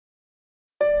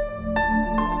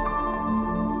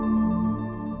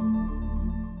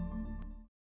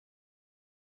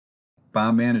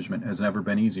BOM management has never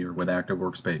been easier with Active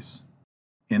Workspace.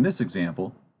 In this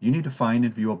example, you need to find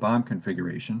and view a BOM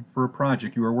configuration for a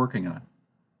project you are working on.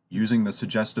 Using the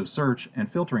suggestive search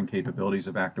and filtering capabilities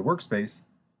of Active Workspace,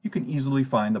 you can easily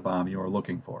find the BOM you are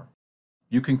looking for.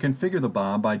 You can configure the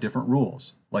BOM by different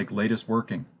rules, like latest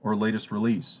working or latest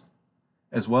release,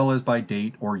 as well as by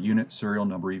date or unit serial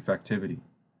number effectivity.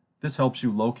 This helps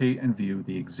you locate and view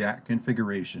the exact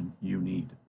configuration you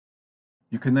need.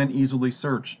 You can then easily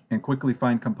search and quickly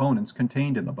find components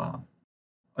contained in the BOM.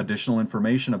 Additional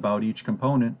information about each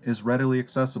component is readily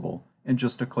accessible and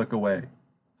just a click away.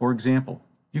 For example,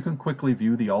 you can quickly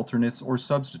view the alternates or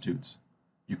substitutes.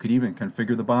 You could even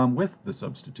configure the BOM with the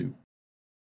substitute.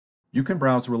 You can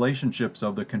browse relationships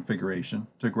of the configuration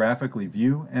to graphically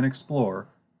view and explore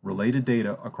related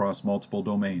data across multiple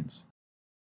domains.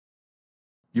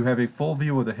 You have a full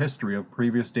view of the history of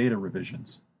previous data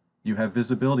revisions. You have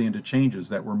visibility into changes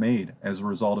that were made as a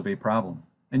result of a problem,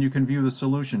 and you can view the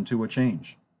solution to a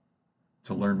change.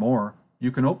 To learn more,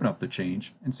 you can open up the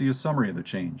change and see a summary of the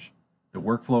change, the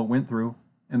workflow it went through,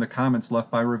 and the comments left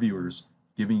by reviewers,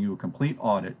 giving you a complete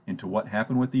audit into what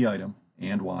happened with the item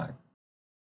and why.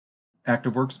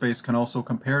 Active Workspace can also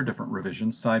compare different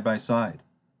revisions side by side,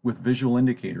 with visual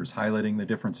indicators highlighting the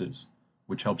differences,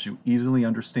 which helps you easily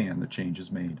understand the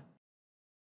changes made.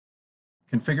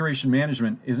 Configuration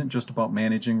management isn't just about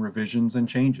managing revisions and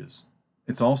changes.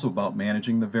 It's also about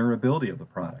managing the variability of the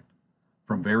product,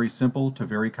 from very simple to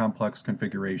very complex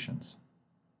configurations.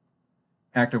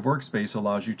 Active Workspace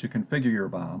allows you to configure your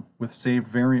BOM with saved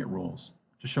variant rules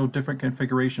to show different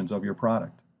configurations of your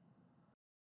product.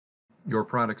 Your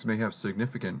products may have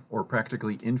significant or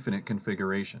practically infinite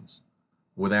configurations.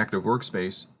 With Active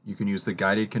Workspace, you can use the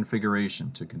guided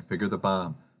configuration to configure the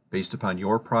BOM based upon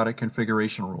your product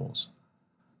configuration rules,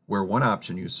 where one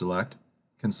option you select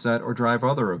can set or drive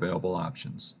other available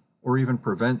options, or even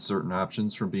prevent certain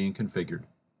options from being configured.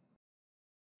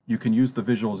 You can use the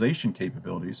visualization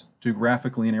capabilities to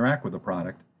graphically interact with the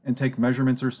product and take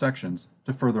measurements or sections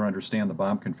to further understand the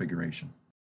BOM configuration.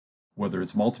 Whether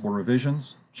it's multiple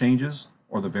revisions, changes,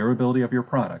 or the variability of your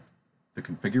product, the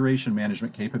configuration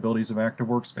management capabilities of Active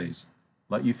Workspace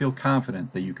let you feel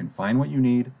confident that you can find what you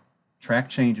need, track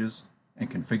changes,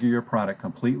 and configure your product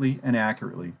completely and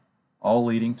accurately, all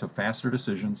leading to faster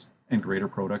decisions and greater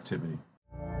productivity.